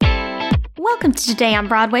Welcome to Today on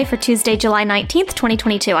Broadway for Tuesday, July 19th,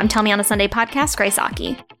 2022. I'm Tell Me on a Sunday podcast, Grace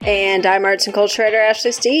Aki. And I'm arts and culture writer Ashley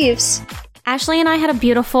Steves. Ashley and I had a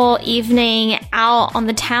beautiful evening out on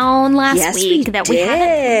the town last week that we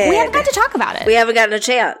haven't got to talk about it. We haven't gotten a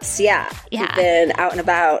chance, yeah. We've been out and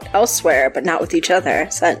about elsewhere, but not with each other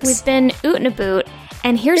since. We've been oot and a boot,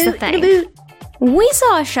 and here's the thing. We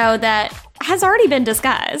saw a show that has already been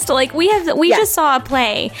discussed. Like, we just saw a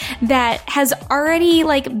play that has already,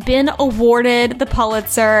 been awarded the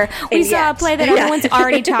Pulitzer. We saw a play that everyone's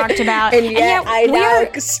already talked about. and yet I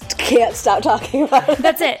can't stop talking about it.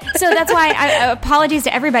 That's it. So that's why apologies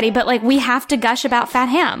to everybody, but, we have to gush about Fat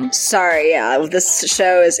Ham. Sorry, this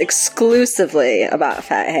show is exclusively about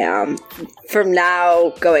Fat Ham. From now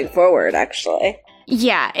going forward, actually.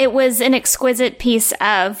 Yeah, it was an exquisite pice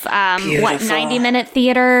of, 90-minute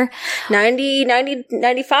theater? 95,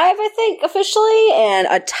 I think, officially, and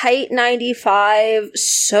a tight 95,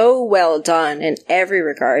 so well done in every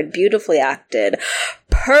regard, beautifully acted,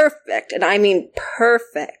 perfect, and I mean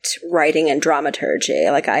perfect writing and dramaturgy.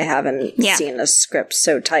 I haven't seen a script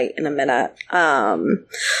so tight in a minute.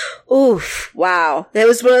 Oof, wow. It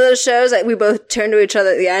was one of those shows that we both turned to each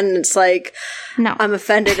other at the end, and it's no. I'm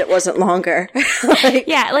offended it wasn't longer. It hurt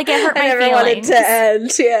my feelings. I never wanted to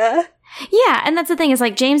end, Yeah, and that's the thing is,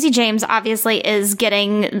 Jamesy James obviously is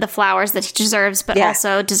getting the flowers that he deserves, but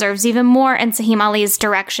also deserves even more. And Saheem Ali's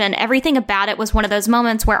direction, everything about it was one of those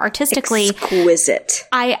moments where artistically... Exquisite.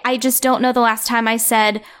 I just don't know the last time I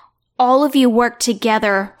said, all of you worked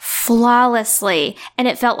together flawlessly, and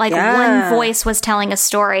it felt like one voice was telling a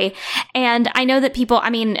story. And I know that people,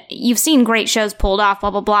 you've seen great shows pulled off, blah,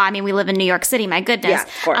 blah, blah. We live in New York City, my goodness. Yeah,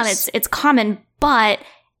 of course. It's common, but...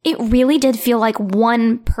 it really did feel like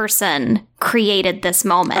one person created this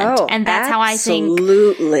moment. Oh, and that's how I think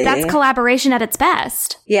that's collaboration at its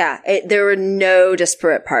best. Yeah, there were no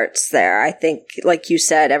disparate parts there. I think, like you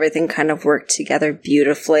said, everything kind of worked together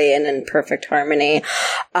beautifully and in perfect harmony.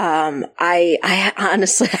 I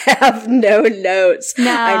honestly have no notes.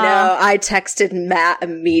 No. I know. I texted Matt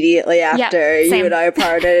immediately after you and I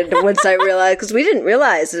parted once I realized, because we didn't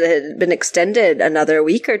realize it had been extended another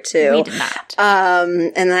week or two. We did not.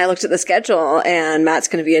 And then I looked at the schedule, and Matt's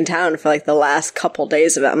going to be in town for the last couple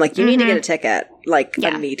days of it. I'm like, you need to get a ticket,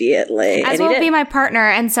 immediately. As well be my partner.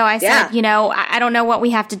 And so I said, I don't know what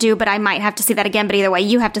we have to do, but I might have to see that again. But either way,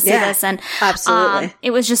 you have to see this. And absolutely.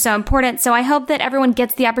 It was just so important. So I hope that everyone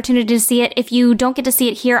gets the opportunity to see it. If you don't get to see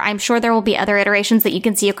it here, I'm sure there will be other iterations that you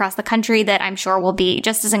can see across the country that I'm sure will be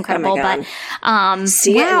just as incredible. But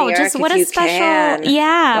see it in New York just what a special,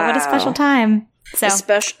 what a special time. So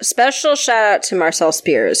special shout out to Marcel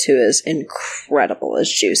Spears, who is incredible as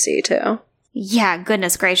Juicy too. Yeah,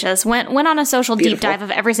 goodness gracious. Went on a social deep dive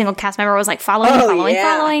of every single cast member. Was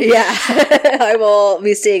following. Yeah. I will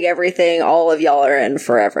be seeing everything. All of y'all are in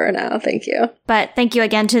forever now. Thank you. But thank you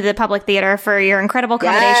again to the Public Theater for your incredible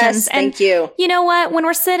accommodations. Yes, thank you. You know what? When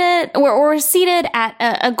we're seated at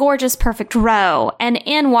a gorgeous, perfect row, and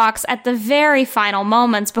in walks at the very final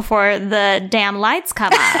moments before the damn lights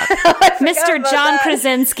come up, Mr. John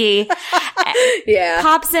Krasinski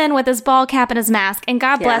pops in with his ball cap and his mask, and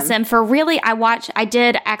God bless him for really. I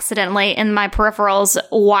did accidentally in my peripherals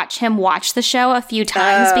watch him watch the show a few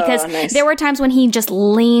times because there were times when he just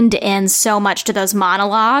leaned in so much to those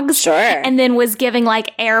monologues. Sure. And then was giving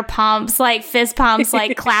air pumps, fist pumps,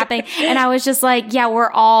 clapping. And I was just we're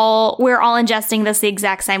all ingesting this the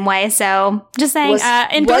exact same way. So just saying,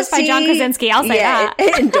 endorsed by John Krasinski. I'll say that.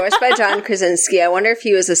 Endorsed by John Krasinski. I wonder if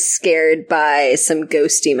he was as scared by some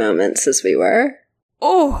ghosty moments as we were.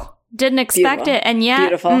 Oh, didn't expect it. And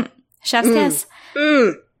beautiful. Chef's kiss.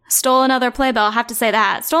 Stole another playbill. I'll have to say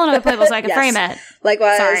that. Stole another playbill so I could frame it.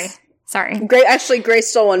 Likewise. Sorry. Grace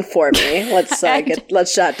stole one for me. Let's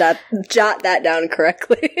jot that down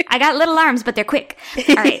correctly. I got little arms, but they're quick.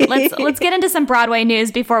 All right, let's get into some Broadway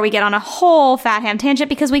news before we get on a whole Fat Ham tangent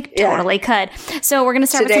because we totally could. So we're going to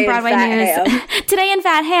start with some Broadway news. Today in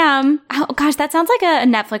Fat Ham. Oh gosh, that sounds like a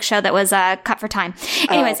Netflix show that was cut for time.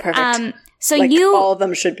 Anyways, perfect. So all of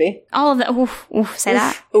them should be. All of them. Oof, say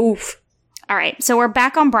that. Oof. All right, so we're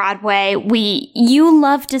back on Broadway. You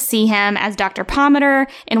love to see him as Dr. Pomander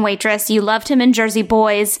in Waitress. You loved him in Jersey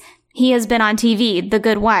Boys. He has been on TV, The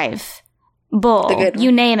Good Wife, Bull,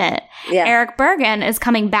 you name it. Yeah. Eric Bergen is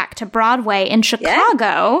coming back to Broadway in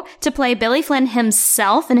Chicago to play Billy Flynn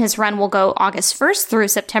himself, and his run will go August 1st through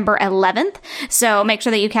September 11th. So make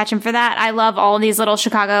sure that you catch him for that. I love all these little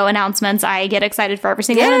Chicago announcements. I get excited for every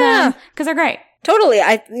single one of them because they're great. Totally.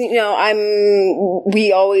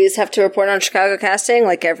 We always have to report on Chicago casting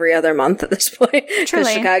like every other month at this point.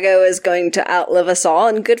 Because Chicago is going to outlive us all,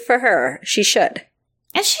 and good for her. She should.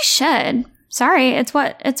 And she should. Sorry, it's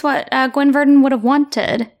what Gwen Verdon would have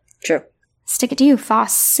wanted. True. Stick it to you,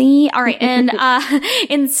 Fosse. All right, and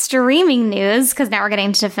in streaming news, because now we're getting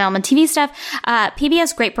into film and TV stuff,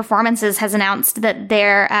 PBS Great Performances has announced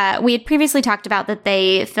that we had previously talked about that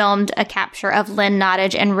they filmed a capture of Lynn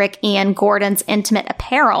Nottage and Rick Ian Gordon's intimate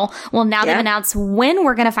apparel. Well, now they've announced when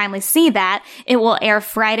we're going to finally see that. It will air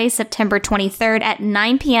Friday, September 23rd at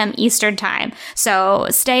 9 p.m. Eastern Time. So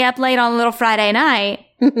stay up late on a little Friday night.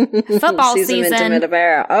 Football season. Intimate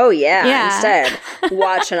apparel. Oh, yeah. Instead,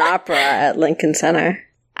 watch an opera at Lincoln Center.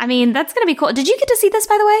 I mean, that's going to be cool. Did you get to see this,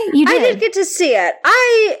 by the way? You did. I did get to see it.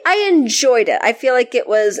 I enjoyed it. I feel like it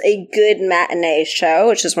was a good matinee show,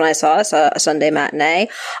 which is when I saw a Sunday matinee.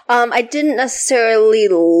 I didn't necessarily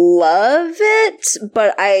love it,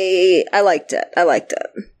 but I liked it.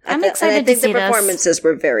 I'm excited to see this. I think the performances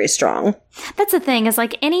were very strong. That's the thing, is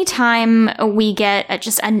like anytime we get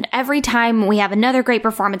every time we have another great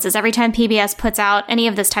performances, every time PBS puts out any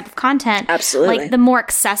of this type of content, absolutely, like the more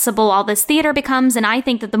accessible all this theater becomes. And I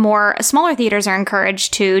think that the more smaller theaters are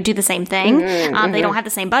encouraged to do the same thing. They don't have the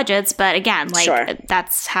same budgets, but again,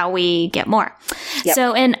 that's how we get more. Yep.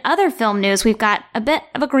 So in other film news, we've got a bit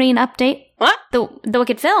of a green update. What? The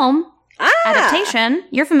Wicked film. Adaptation.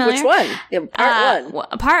 You're familiar. Which one? Yeah,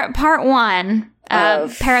 part one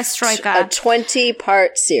of Perestroika. A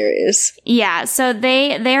 20-part series. Yeah, so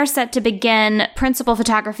they are set to begin principal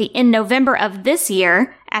photography in November of this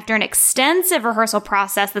year after an extensive rehearsal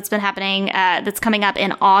process that's been happening, that's coming up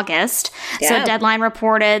in August. Yeah. So Deadline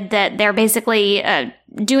reported that they're basically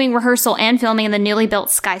doing rehearsal and filming in the newly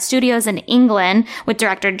built Sky Studios in England with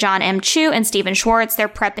director John M. Chu and Stephen Schwartz. They're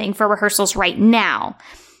prepping for rehearsals right now.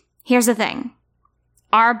 Here's the thing.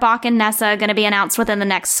 Are Bach and Nessa going to be announced within the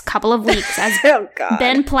next couple of weeks as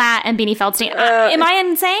Ben Platt and Beanie Feldstein? Am I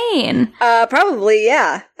insane? Probably,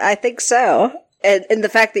 yeah. I think so. And the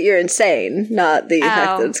fact that you're insane, not the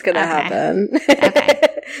fact that it's going to happen. Okay.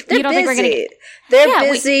 They're you don't busy. Think we're gonna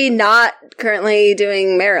They're busy not currently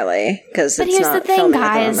doing Merrily because it's not the thing, filming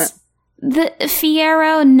guys. at the moment. The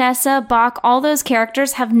Fierro, Nessa, Bach, all those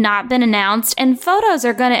characters have not been announced, and photos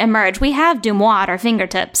are going to emerge. We have Dumois at our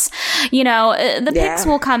fingertips. You know, the pics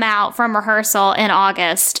will come out from rehearsal in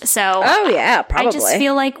August. So, oh yeah, probably. I just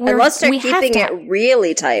feel like unless they're keeping it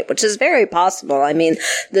really tight, which is very possible. I mean,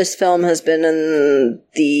 this film has been in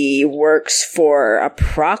the works for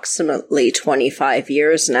approximately 25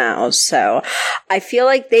 years now, so I feel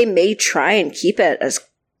like they may try and keep it as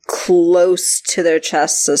close to their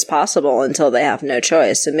chests as possible until they have no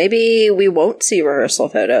choice. And maybe we won't see rehearsal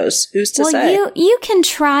photos. Who's to say? Well, you can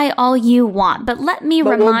try all you want, but let me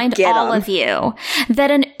remind all of you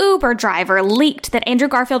that an Uber driver leaked that Andrew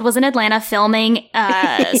Garfield was in Atlanta filming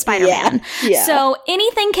Spider-Man. Yeah. So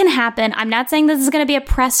anything can happen. I'm not saying this is going to be a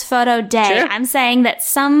press photo day. Sure. I'm saying that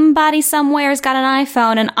somebody somewhere's got an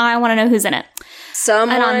iPhone and I want to know who's in it.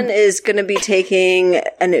 Someone is going to be taking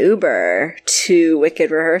an Uber to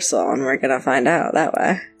Wicked rehearsal, and we're going to find out that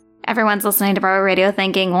way. Everyone's listening to Broadway Radio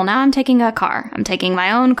thinking, well, now I'm taking a car. I'm taking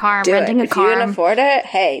my own car. I'm renting a car. If you can afford it,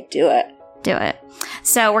 hey, do it. Do it.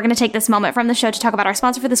 So we're going to take this moment from the show to talk about our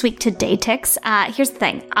sponsor for this week, TodayTix. Here's the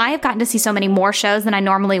thing. I have gotten to see so many more shows than I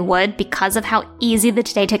normally would because of how easy the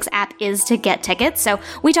TodayTix app is to get tickets. So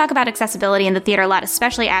we talk about accessibility in the theater a lot,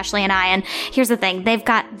 especially Ashley and I. And here's the thing. They've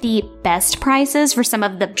got the best prices for some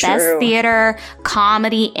of the best theater,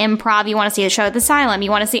 comedy, improv. You want to see a show at the Asylum. You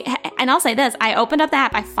want to see... And I'll say this. I opened up the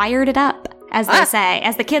app. I fired it up, as they say,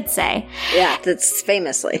 as the kids say. Yeah, that's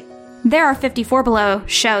famously. There are 54 Below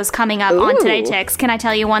shows coming up on TodayTix. Can I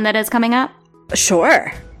tell you one that is coming up?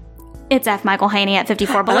 Sure. It's F. Michael Haney at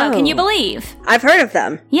 54 Below. Can you believe? I've heard of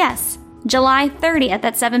them. Yes. July 30th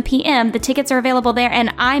at 7 p.m. The tickets are available there,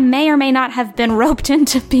 and I may or may not have been roped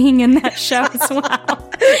into being in that show as well.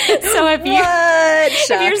 So if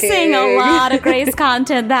you're seeing a lot of Grace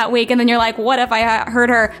content that week, and then you're like, what if I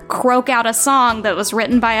heard her croak out a song that was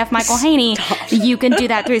written by F. Michael Haney? You can do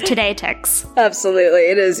that through TodayTix. Absolutely.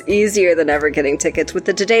 It is easier than ever getting tickets. With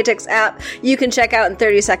the TodayTix app, you can check out in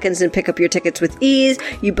 30 seconds and pick up your tickets with ease.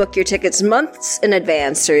 You book your tickets months in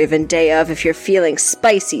advance or even day of if you're feeling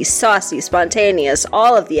spicy, saucy, spontaneous,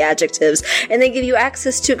 all of the adjectives, and they give you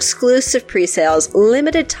access to exclusive pre-sales,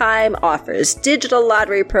 limited time offers, digital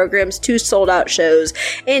lottery programs, 2 sold-out shows,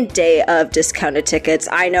 and day of discounted tickets.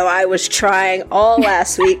 I know I was trying all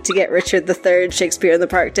last week to get Richard III Shakespeare in the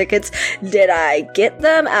Park tickets. Did I get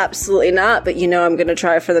them? Absolutely not, but you know I'm going to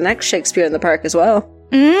try for the next Shakespeare in the Park as well.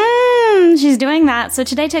 She's doing that. So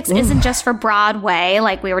Today Ticks isn't just for Broadway,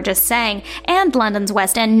 like we were just saying, and London's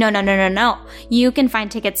West End. No. You can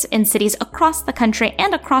find tickets in cities across the country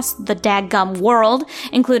and across the daggum world,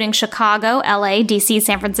 including Chicago, LA, DC,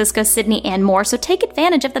 San Francisco, Sydney, and more. So take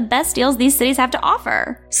advantage of the best deals these cities have to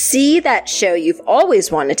offer. See that show you've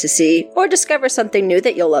always wanted to see, or discover something new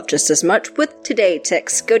that you'll love just as much with Today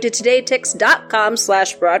Ticks. Go to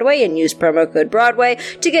todaytix.com/Broadway and use promo code Broadway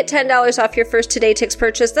to get $10 off your first Today Ticks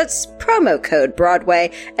purchase. That's promo code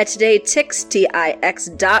Broadway at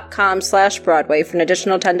todaytix.com/Broadway for an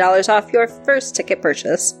additional $10 off your first ticket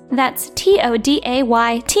purchase. That's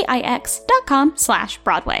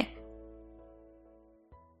TODAYTIX.com/Broadway.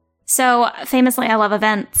 So, famously, I love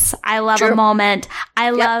events. I love a moment.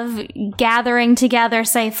 I love gathering together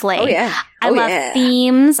safely. Oh, yeah. I love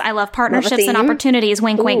themes. I love partnerships and opportunities.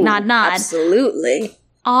 Wink, wink, nod, nod. Absolutely.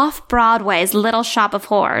 Off-Broadway's Little Shop of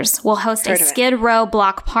Horrors will host a Skid Row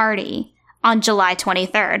block party on July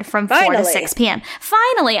 23rd from 4 to 6 p.m.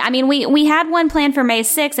 Finally! I mean, we had one planned for May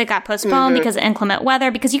 6th. It got postponed because of inclement weather,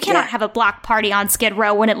 because you cannot have a block party on Skid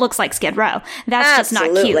Row when it looks like Skid Row. That's just not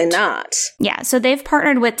cute. Absolutely not. Yeah, so they've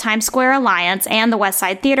partnered with Times Square Alliance and the West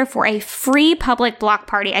Side Theater for a free public block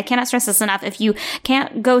party. I cannot stress this enough. If you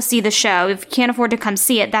can't go see the show, if you can't afford to come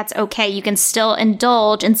see it, that's okay. You can still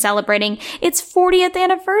indulge in celebrating its 40th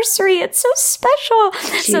anniversary. It's so special.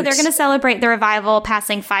 Cute. So they're going to celebrate the revival,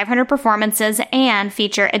 passing 500 performances and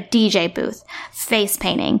feature a DJ booth, face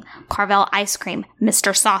painting, Carvel ice cream,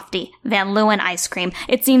 Mr. Softy, Van Leeuwen ice cream.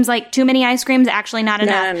 It seems like too many ice creams, actually not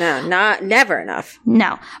enough. Never enough.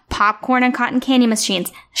 No. Popcorn and cotton candy machines,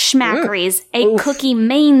 schmackeries, a cookie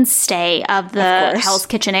mainstay of the Hell's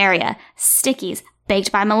Kitchen area, stickies,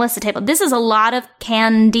 baked by Melissa table. This is a lot of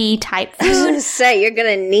candy type food. I was going to say, you're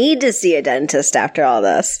going to need to see a dentist after all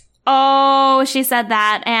this. Oh, she said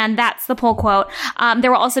that, and that's the pull quote.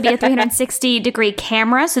 There will also be a 360-degree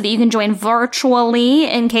camera so that you can join virtually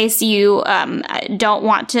in case you don't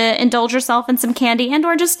want to indulge yourself in some candy and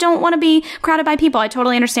or just don't want to be crowded by people. I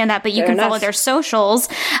totally understand that, but you can follow their socials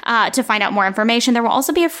to find out more information. There will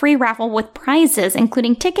also be a free raffle with prizes,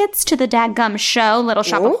 including tickets to the dadgum show, Little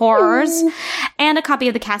Shop of Horrors, and a copy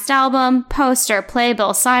of the cast album, poster,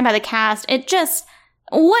 playbill, signed by the cast. It just...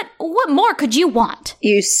 What more could you want?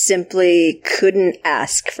 You simply couldn't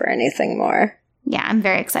ask for anything more. Yeah, I'm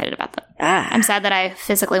very excited about that. I'm sad that I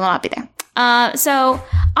physically will not be there. So,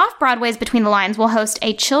 Off-Broadway's Between the Lines will host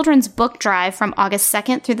a children's book drive from August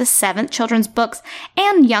 2nd through the 7th. Children's books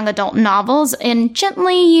and young adult novels in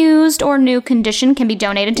gently used or new condition can be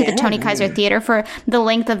donated to the Tony Kaiser Theater for the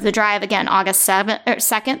length of the drive, again, August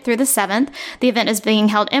 2nd through the 7th. The event is being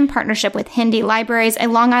held in partnership with Hindi Libraries, a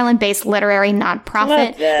Long Island-based literary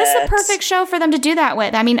nonprofit. This is a perfect show for them to do that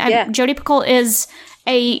with. I mean, Jodi Picoult is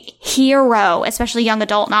a hero, especially young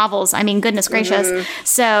adult novels. I mean, goodness gracious.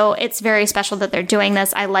 So it's very special that they're doing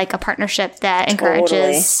this. I like a partnership that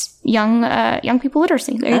encourages young people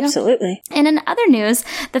literacy. There you go. Absolutely. And in other news,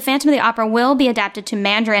 The Phantom of the Opera will be adapted to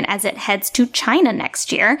Mandarin as it heads to China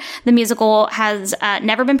next year. The musical has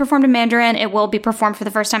never been performed in Mandarin. It will be performed for the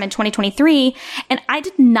first time in 2023. And I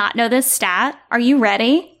did not know this stat. Are you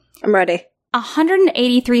ready? I'm ready.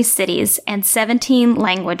 183 cities and 17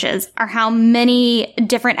 languages are how many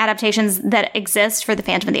different adaptations that exist for The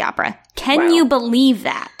Phantom of the Opera. Can you believe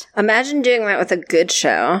that? Imagine doing that with a good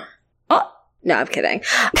show. Oh. No, I'm kidding.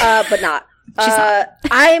 But not. I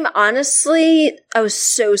was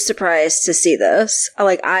so surprised to see this.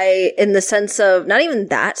 In the sense of, not even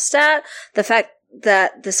that stat, the fact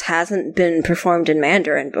that this hasn't been performed in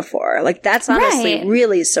Mandarin before. That's honestly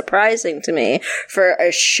really surprising to me for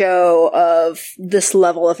a show of this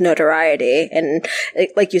level of notoriety. And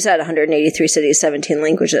like you said, 183 cities, 17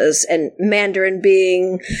 languages, and Mandarin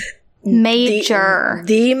being major.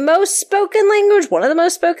 The most spoken language, one of the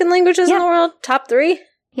most spoken languages in the world, top 3,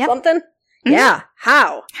 something. Mm-hmm. Yeah.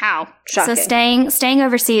 How? Shocking. So staying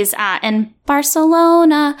overseas, in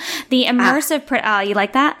Barcelona, the immersive, you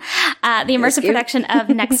like that? The immersive production of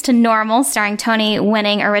Next to Normal, starring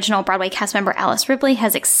Tony-winning original Broadway cast member Alice Ripley,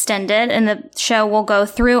 has extended, and the show will go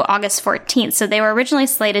through August 14th. So they were originally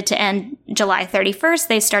slated to end July 31st.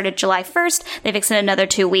 They started July 1st. They've extended another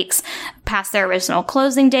 2 weeks past their original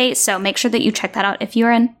closing date. So make sure that you check that out if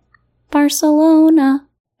you're in Barcelona.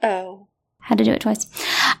 Oh. Had to do it twice.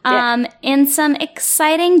 In some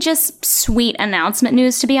exciting, just sweet announcement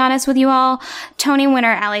news, to be honest with you all, Tony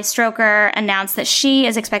winner Ali Stroker announced that she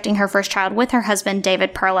is expecting her first child with her husband,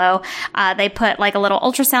 David Perlow. They put a little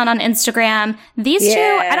ultrasound on Instagram. These two,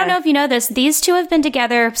 I don't know if you know this, these two have been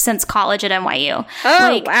together since college at NYU.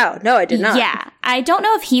 Oh, wow. No, I did not. Yeah. I don't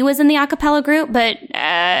know if he was in the a cappella group, but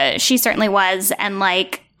she certainly was. And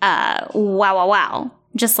wow.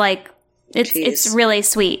 Just like, it's really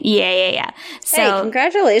sweet. Yeah. So, hey,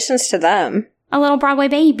 congratulations to them. A little Broadway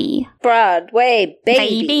baby. Broadway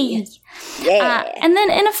baby. Yeah. And then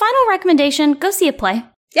in a final recommendation, go see a play.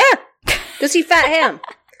 Yeah. Go see Fat Ham.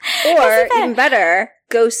 Or, even better,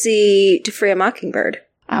 go see To Free a Mockingbird.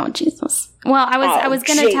 Oh, Jesus. Well, I was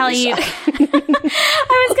going to tell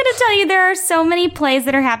you, there are so many plays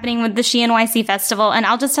that are happening with the SheNYC Festival. And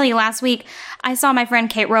I'll just tell you, last week, I saw my friend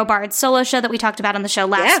Kate Robard's solo show that we talked about on the show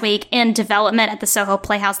last week in development at the Soho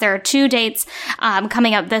Playhouse. There are 2 dates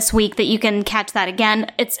coming up this week that you can catch that again.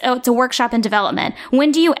 It's a workshop in development.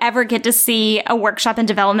 When do you ever get to see a workshop in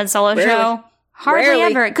development solo show? Hardly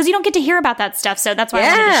ever, because you don't get to hear about that stuff, so that's why I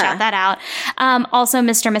wanted to shout that out. Also,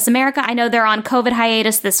 Mr. Miss America, I know they're on COVID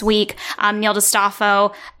hiatus this week. Neil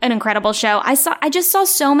DiStaffo, an incredible show. I just saw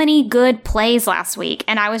so many good plays last week,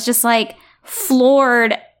 and I was just like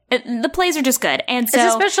floored. The plays are just good, and so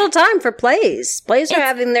it's a special time for plays. Plays are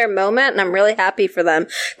having their moment, and I'm really happy for them,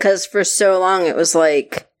 because for so long it was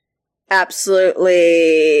like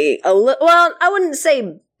absolutely well, I wouldn't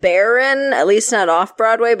say barren, at least not off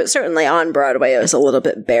Broadway, but certainly on Broadway it was a little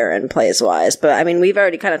bit barren plays wise. But I mean, we've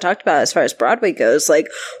already kind of talked about, as far as Broadway goes, like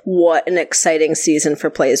what an exciting season for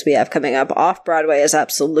plays we have coming up. Off Broadway is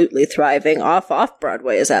absolutely thriving. Off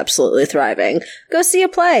Broadway is absolutely thriving. Go see a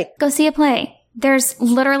play. Go see a play. There's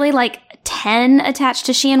literally like 10 attached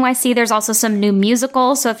to SheNYC. There's also some new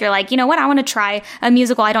musicals. So if you're like, you know what, I want to try a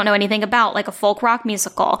musical I don't know anything about, like a folk rock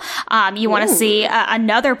musical. You want to see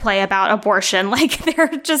another play about abortion. Like there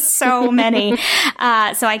are just so many.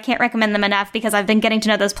 So I can't recommend them enough, because I've been getting to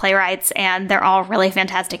know those playwrights and they're all really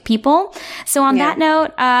fantastic people. So on that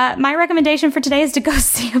note, my recommendation for today is to go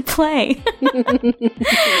see a play.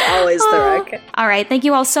 Always the rec. All right. Thank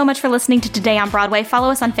you all so much for listening to Today on Broadway. Follow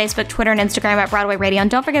us on Facebook, Twitter, and Instagram at Broadway Radio.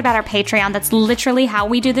 And don't forget about our Patreon. That's literally how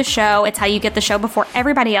we do the show. It's how you get the show before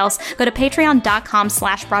everybody else. Go to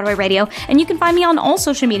patreon.com/Broadway Radio. And you can find me on all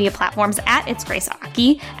social media platforms at It's Grace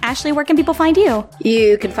Aki. Ashley, where can people find you?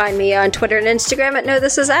 You can find me on Twitter and Instagram at No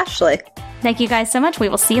This Is Ashley. Thank you guys so much. We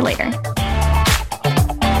will see you later.